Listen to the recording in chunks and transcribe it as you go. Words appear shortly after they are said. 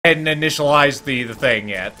hadn't initialized the thing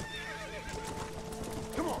yet.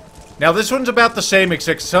 Now this one's about the same,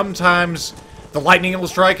 except sometimes the lightning will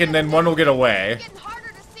strike and then one will get away. It's getting harder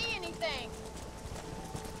to see anything.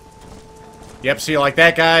 Yep, see, like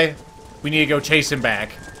that guy, we need to go chase him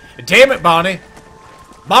back. Damn it, Bonnie!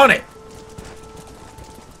 Bonnie!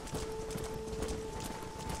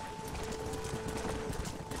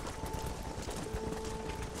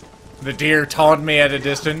 The deer taunt me at a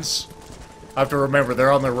distance. I have to remember,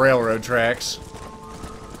 they're on the railroad tracks.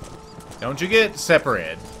 Don't you get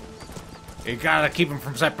separated. You gotta keep them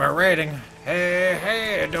from separating. Hey,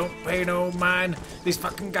 hey, don't pay no mind. These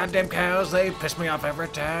fucking goddamn cows, they piss me off every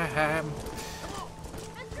time.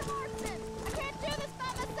 Mr. Marston, I can't do this by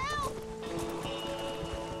myself.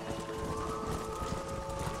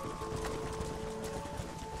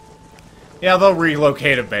 Yeah, they'll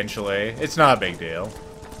relocate eventually. It's not a big deal.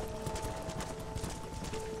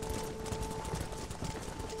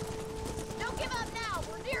 Don't give up now.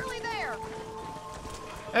 We're nearly there.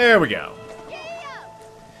 There we go. Yeah.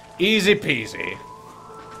 Easy peasy.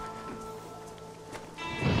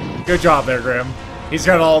 Good job there, Grim. He's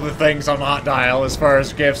got all the things on hot dial as far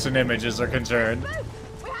as gifs and images are concerned. We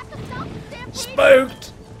have to stop the stampede.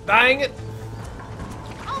 Spooked! Dang it!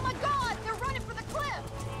 Oh my God! They're running for the cliff.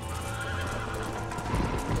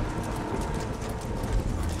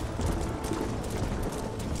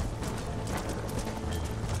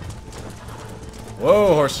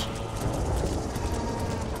 Whoa, horse.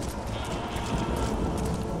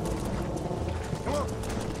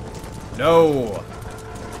 No.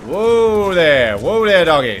 Whoa there,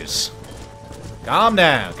 doggies. Calm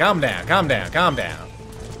down, calm down, calm down, calm down.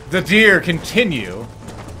 The deer continue.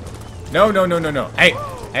 No, no, no, no, no. Hey,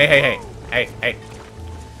 hey, hey, hey, hey, hey.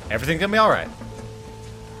 Everything's gonna be alright.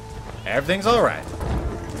 Everything's alright.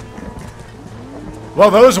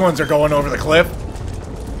 Well, those ones are going over the cliff.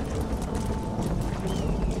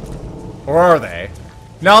 Or are they?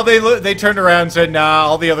 No, they turned around and said, nah,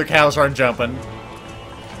 all the other cows aren't jumping.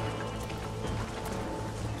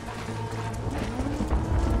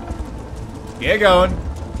 Get going.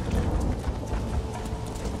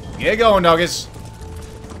 Get going, doggies.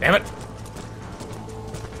 Damn it.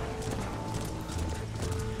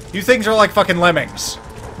 You things are like fucking lemmings.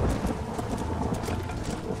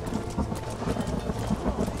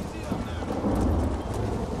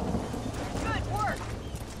 Good work.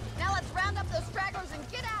 Now let's round up those stragglers and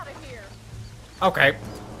get out of here. Okay.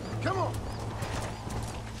 Come on.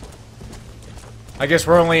 I guess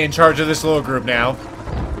we're only in charge of this little group now.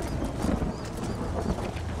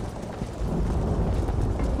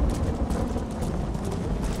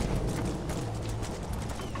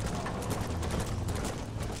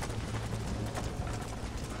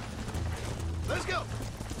 Let's go.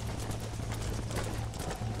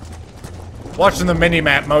 Watching the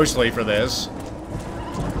mini-map mostly for this.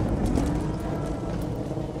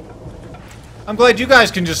 I'm glad you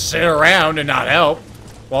guys can just sit around and not help,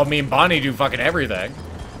 while me and Bonnie do fucking everything.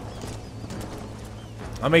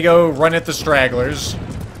 Let me go run at the stragglers.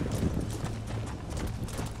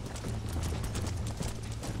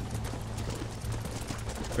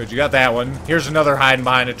 Good, you got that one. Here's another hiding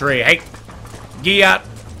behind a tree. Hey! Gee out!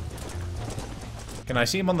 Can I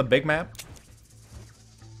see him on the big map?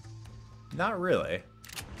 Not really.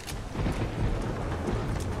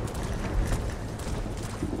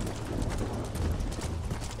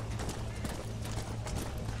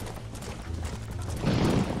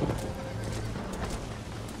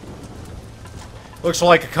 Looks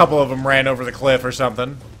like a couple of them ran over the cliff or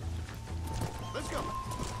something. Let's go.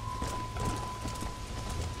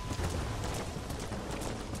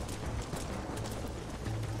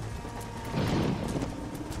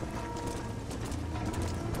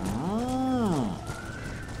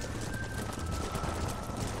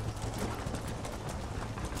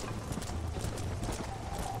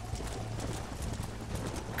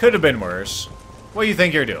 Could have been worse. What do you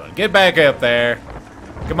think you're doing? Get back up there.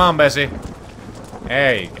 Come on, Bessie.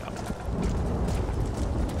 There you go.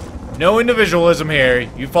 No individualism here.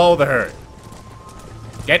 You follow the herd.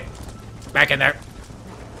 Get back in there.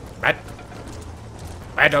 Bad.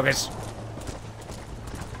 Bad doggies.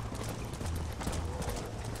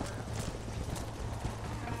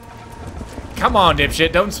 Come on,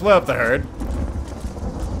 dipshit. Don't split up the herd.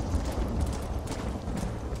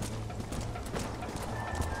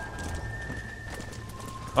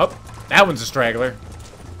 Oh, that one's a straggler.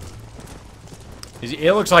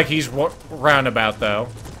 It looks like he's roundabout, though.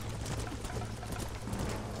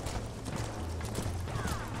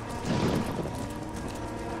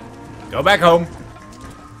 Go back home.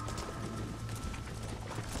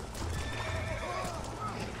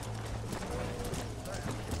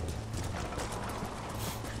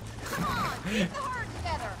 Keep the herd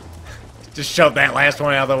together. Just shove that last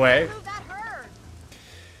one out of the way. Move that herd.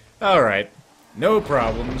 Alright. No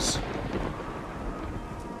problems.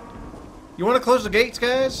 You want to close the gates,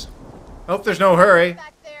 guys? I hope there's no hurry.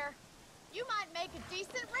 Back there. You might make a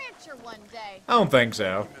decent rancher one day. I don't think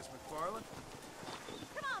so. Miss McFarland?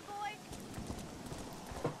 Come on, boy.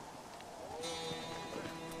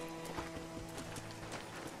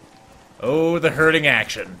 Oh, the herding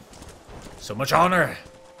action. So much honor.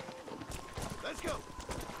 Let's go.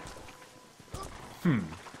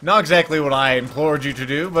 Not exactly what I implored you to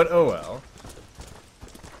do, but oh well.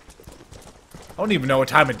 I don't even know what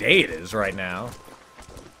time of day it is right now.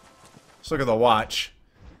 Let's look at the watch.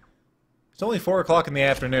 It's only 4 o'clock in the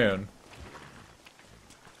afternoon.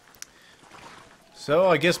 So,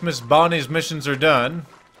 I guess Miss Bonnie's missions are done.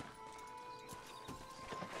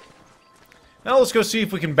 Now let's go see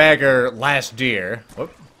if we can bag our last deer.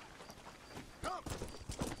 Whoop.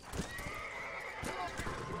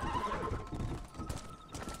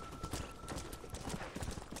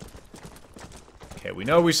 Okay, we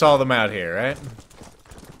know we saw them out here, right?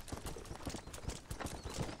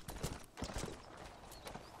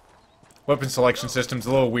 Weapon selection system's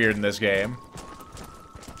a little weird in this game.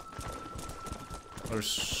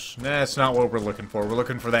 That's not what we're looking for. We're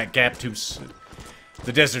looking for that gap tube...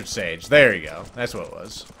 The desert sage. There you go. That's what it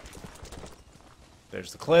was.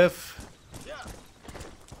 There's the cliff.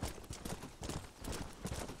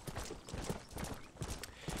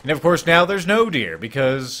 And of course now there's no deer,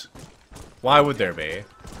 because... Why would there be?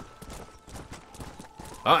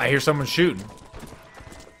 Oh, I hear someone shooting.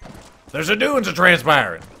 There's a doings a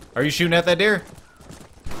transpiring. Are you shooting at that deer?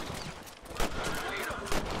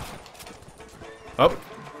 Oh.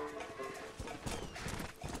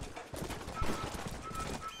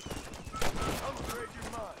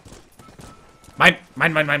 Mine.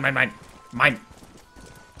 Mine.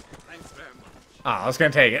 Thanks very much. Ah, I was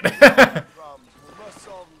gonna take it. Problems. We must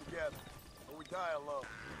solve them together, or we die alone.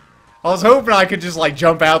 I was hoping I could just, like,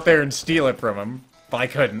 jump out there and steal it from him, but I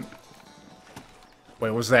couldn't. Wait,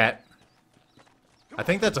 what was that? I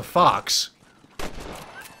think that's a fox.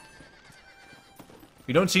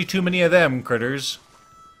 You don't see too many of them, critters.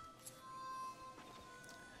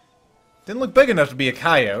 Didn't look big enough to be a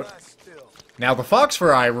coyote. Now, the fox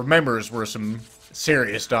fur I remembers were some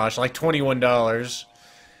serious dosh, like $21.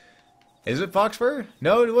 Is it fox fur?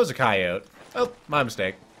 No, it was a coyote. Oh, my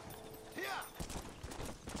mistake.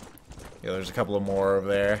 Yeah, there's a couple of more over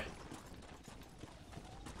there.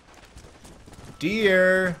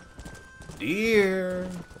 Deer! Deer!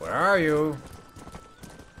 Where are you?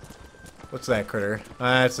 What's that critter?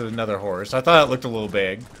 That's another horse. I thought it looked a little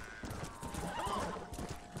big.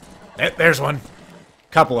 There's one.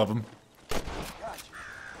 Couple of them.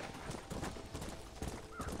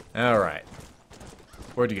 Alright.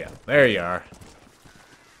 Where'd you go? There you are.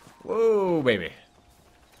 Whoa, baby.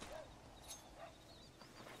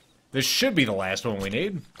 This should be the last one we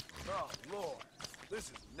need. Oh, Lord. This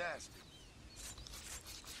is nasty.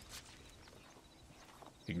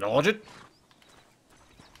 Acknowledge it.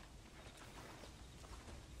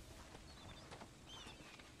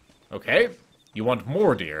 Okay. You want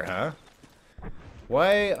more deer, huh?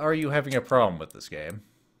 Why are you having a problem with this game?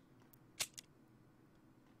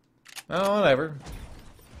 Oh, whatever.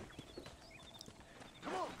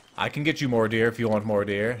 I can get you more deer if you want more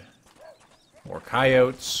deer. More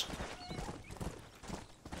coyotes.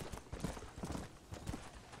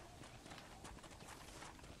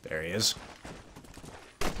 There he is.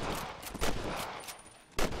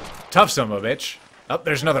 Tough son of a bitch. Oh,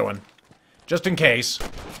 there's another one. Just in case.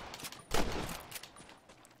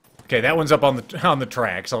 Okay, that one's up on the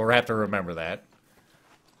track, so we'll have to remember that.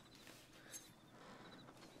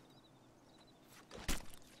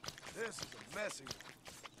 This is a messy.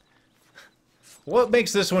 What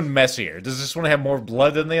makes this one messier? Does this one have more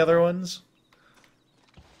blood than the other ones?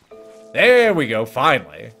 There we go,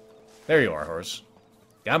 finally. There you are, horse.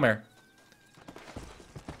 Come here.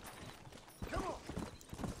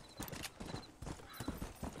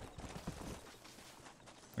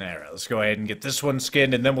 Alright, let's go ahead and get this one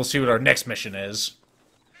skinned, and then we'll see what our next mission is.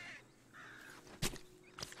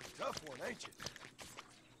 Tough one, ain't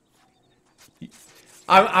you?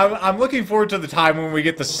 I'm looking forward to the time when we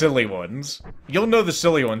get the silly ones. You'll know the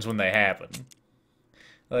silly ones when they happen.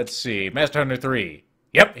 Let's see. Master Hunter 3.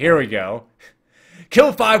 Yep, here we go.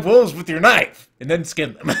 Kill 5 wolves with your knife, and then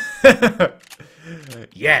skin them.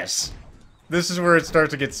 Yes. This is where it starts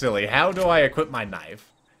to get silly. How do I equip my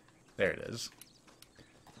knife? There it is.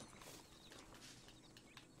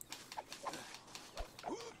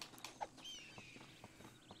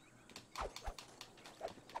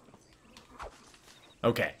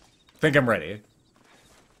 Okay. think I'm ready.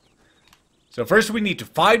 So first we need to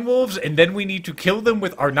find wolves, and then we need to kill them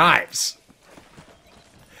with our knives.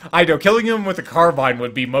 I know, killing them with a carbine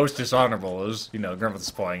would be most dishonorable, as, you know,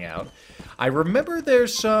 Griffith's pointing out. I remember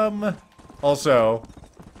there's some... Also...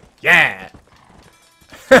 Yeah!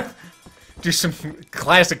 Do some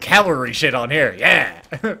classic cavalry shit on here, yeah!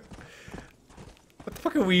 What the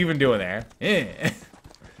fuck are we even doing there? Yeah.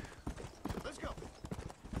 Let's go.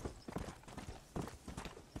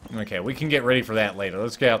 Okay, we can get ready for that later.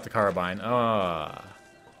 Let's get out the carbine.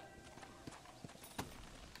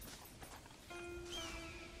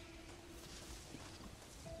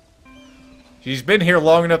 She's been here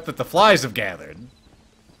long enough that the flies have gathered.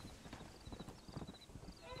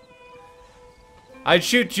 I'd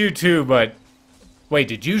shoot you too, but... Wait,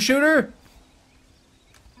 did you shoot her?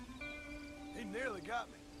 He nearly got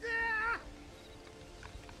me.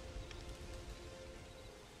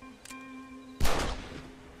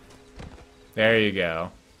 There you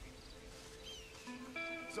go.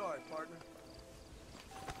 Sorry, partner.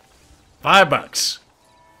 $5.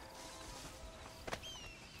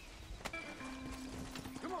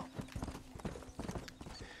 Come on.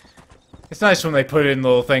 It's nice when they put in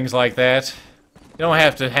little things like that. You don't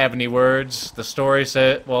have to have any words. The story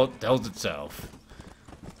says, well, it tells itself.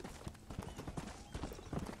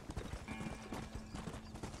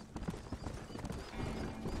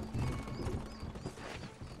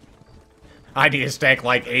 I need to stack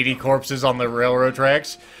like 80 corpses on the railroad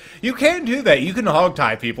tracks. You can do that. You can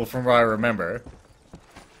hogtie people from what I remember.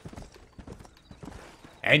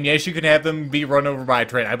 And yes, you can have them be run over by a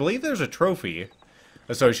train. I believe there's a trophy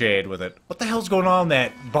associated with it. What the hell's going on in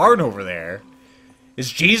that barn over there? Is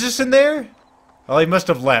Jesus in there? Well, he must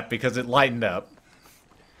have left because it lightened up.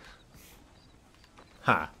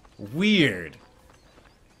 Huh. Weird.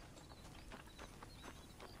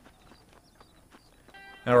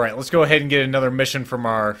 Alright, let's go ahead and get another mission from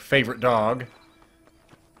our favorite dog.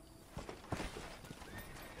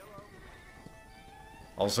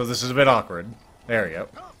 Also, this is a bit awkward. There we go.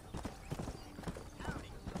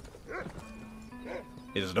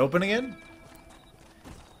 Is it open again?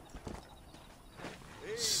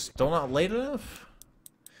 Still not late enough?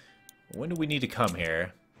 When do we need to come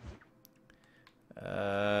here?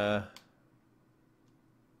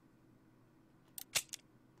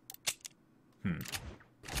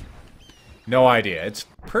 No idea. It's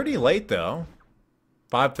pretty late, though.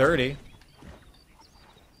 5:30.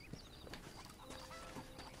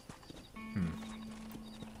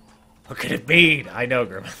 What could it mean? I know,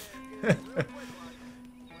 Griffith.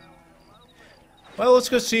 Well, let's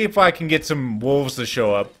go see if I can get some wolves to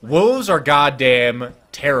show up. Wolves are goddamn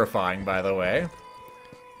terrifying, by the way.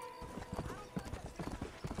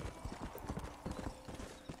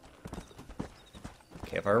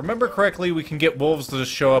 Okay, if I remember correctly, we can get wolves to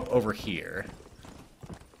show up over here.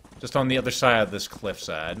 Just on the other side of this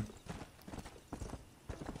cliffside.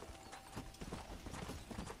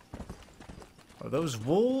 Are those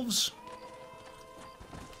wolves?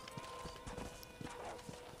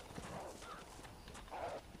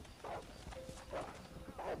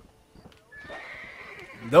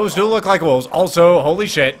 Those do look like wolves. Also, holy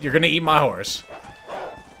shit, you're gonna eat my horse.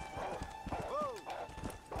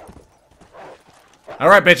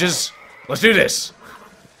 Alright, bitches. Let's do this.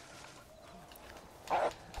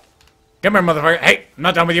 Come here, motherfucker. Hey, I'm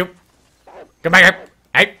not done with you. Come back here.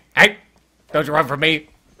 Hey, hey. Don't you run from me.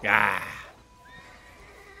 Ah.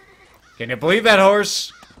 Can you believe that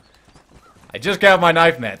horse? I just got my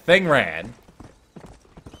knife and that thing ran.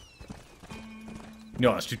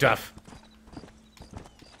 No, it's too tough.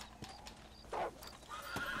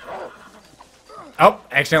 Oh,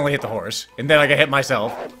 accidentally hit the horse. And then I got hit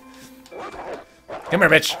myself. Come here,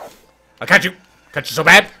 bitch. I'll cut you. Cut you so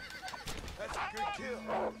bad. That's a good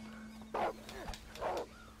kill.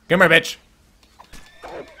 Come here, bitch.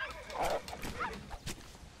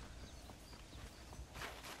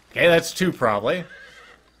 Okay, that's two, probably.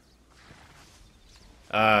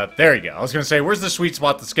 There you go. I was gonna say, where's the sweet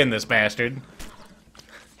spot to skin this bastard?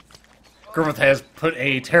 Griffith has put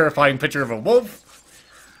a terrifying picture of a wolf.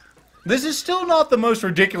 This is still not the most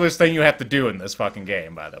ridiculous thing you have to do in this fucking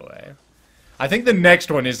game, by the way. I think the next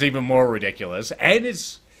one is even more ridiculous, and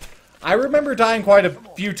it's... I remember dying quite a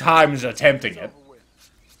few times attempting it.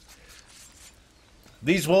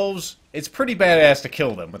 These wolves, it's pretty badass to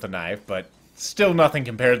kill them with a knife, but still nothing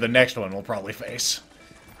compared to the next one we'll probably face.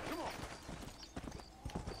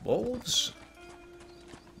 Wolves?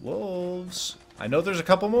 Wolves. I know there's a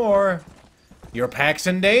couple more. Your pack's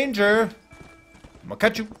in danger. I'm gonna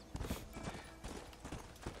cut you.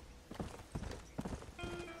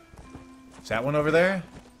 Is that one over there?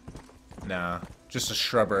 Nah. Just a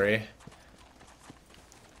shrubbery.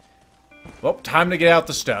 Well, time to get out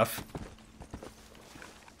the stuff.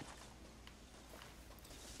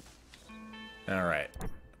 Alright.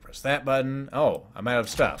 Press that button. Oh, I'm out of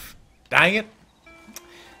stuff. Dang it.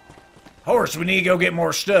 Horse, we need to go get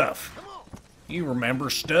more stuff. You remember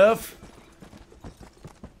stuff?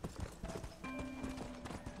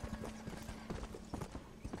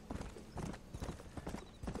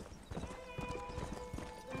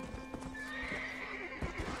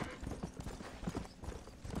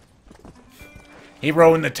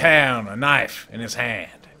 Hero in the town, a knife in his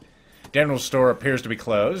hand. General store appears to be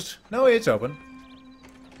closed. No, it's open.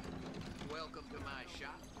 Welcome to my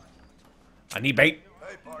shop. I need bait.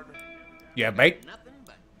 Hey, partner. You have bait? Nothing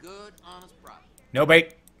but good, honest profit. No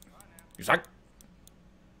bait. You suck.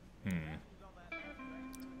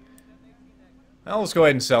 Well, let's go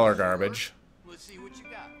ahead and sell our garbage. Let's see what you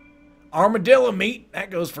got. Armadillo meat.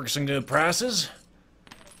 That goes for some good prices.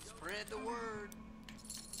 Spread the word.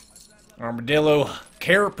 Armadillo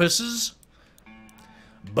carapaces.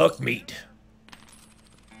 Buck meat.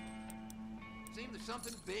 Seems there's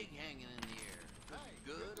something big hanging in the air.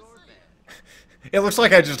 Good or bad. It looks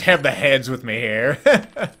like I just have the heads with me here. Nice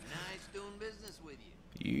doing business with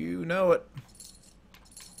you. You know it.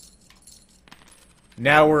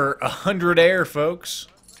 Now we're 100 air, folks.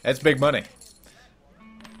 That's big money.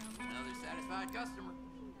 Another satisfied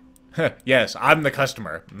customer. Yes, I'm the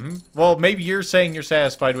customer. Well, maybe you're saying you're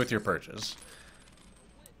satisfied with your purchase.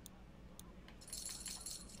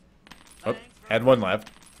 Oh, had one left.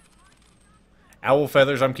 Owl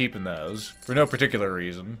feathers, I'm keeping those. For no particular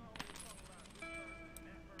reason.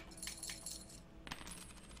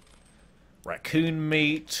 Raccoon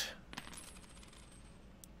meat.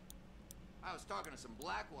 I was talking to some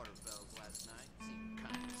Blackwater fellas last night. Seemed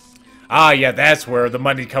kind of sneaky. Ah, yeah, that's where the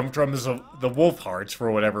money comes from, is the wolf hearts, for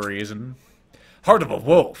whatever reason. Heart of a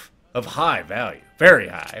wolf. Of high value. Very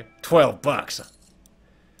high. $12.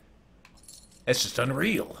 That's just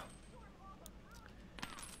unreal.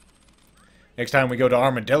 Next time we go to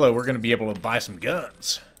Armadillo, we're going to be able to buy some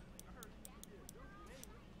guns.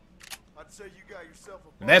 I'd say you got yourself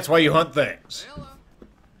a And that's why you hunt things. Hello.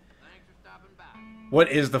 Thanks for stopping by.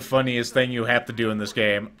 What is the funniest thing you have to do in this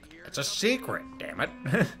game? It's a secret, damn it.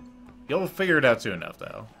 You'll figure it out soon enough,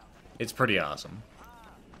 though. It's pretty awesome.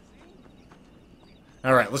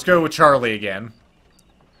 Alright, let's go with Charlie again.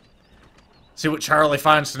 See what Charlie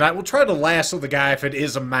finds tonight. We'll try to lasso the guy if it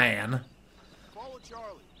is a man. Follow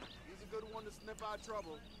Charlie. He's a good one to sniff out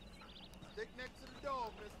trouble. Stick next to the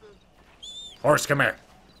dog, mister. Horse, come here.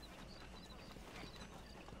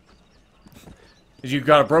 You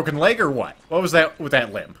got a broken leg or what? What was that with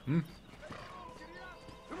that limb?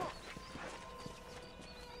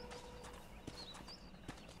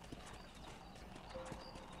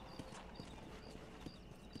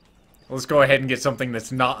 Let's go ahead and get something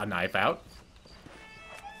that's not a knife out.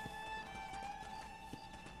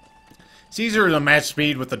 It's easier to match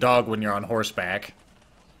speed with the dog when you're on horseback.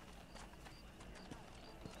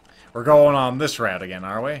 We're going on this route again,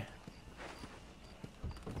 are we?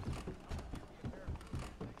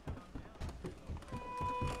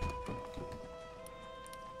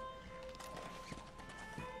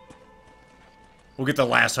 We'll get the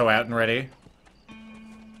lasso out and ready.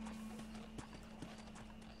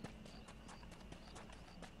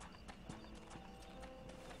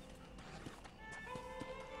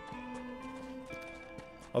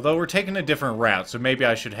 Although we're taking a different route, so maybe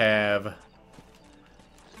I should have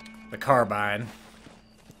the carbine.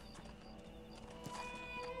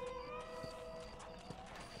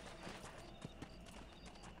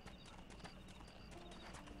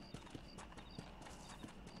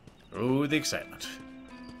 Ooh, the excitement.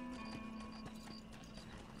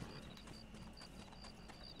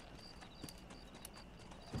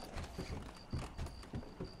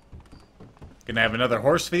 Gonna have another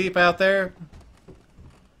horse thief out there?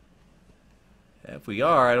 If we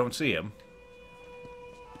are, I don't see him.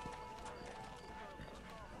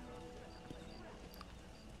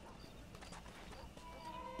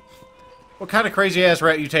 What kind of crazy-ass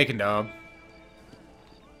route you taking, dog?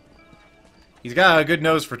 He's got a good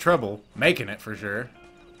nose for trouble. Making it, for sure.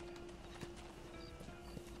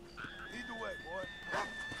 Lead the way, boy.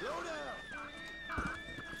 Slow down.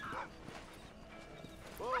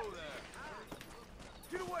 Whoa there.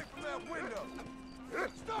 Get away from that window.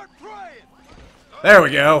 Start praying. There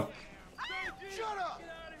we go. Shut up.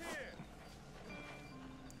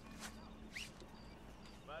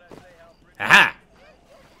 Aha!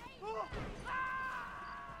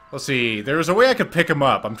 Let's see. There was a way I could pick him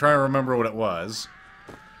up. I'm trying to remember what it was.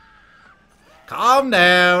 Calm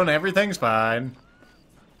down. Everything's fine.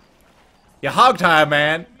 You hog tie,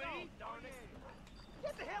 man.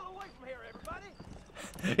 Get the hell away from here,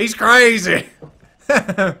 everybody! He's crazy.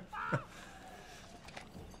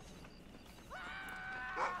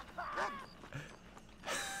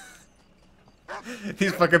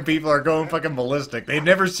 These fucking people are going fucking ballistic. They've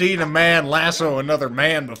never seen a man lasso another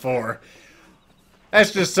man before.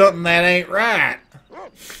 That's just something that ain't right.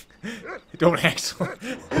 Don't act.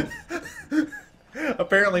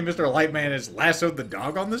 Apparently, Mr. Lightman has lassoed the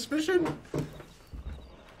dog on this mission?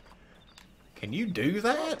 Can you do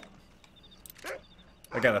that?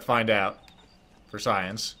 I gotta find out. For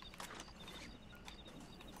science.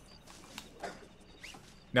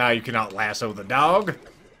 Now you cannot lasso the dog.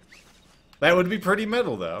 That would be pretty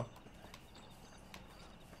metal, though.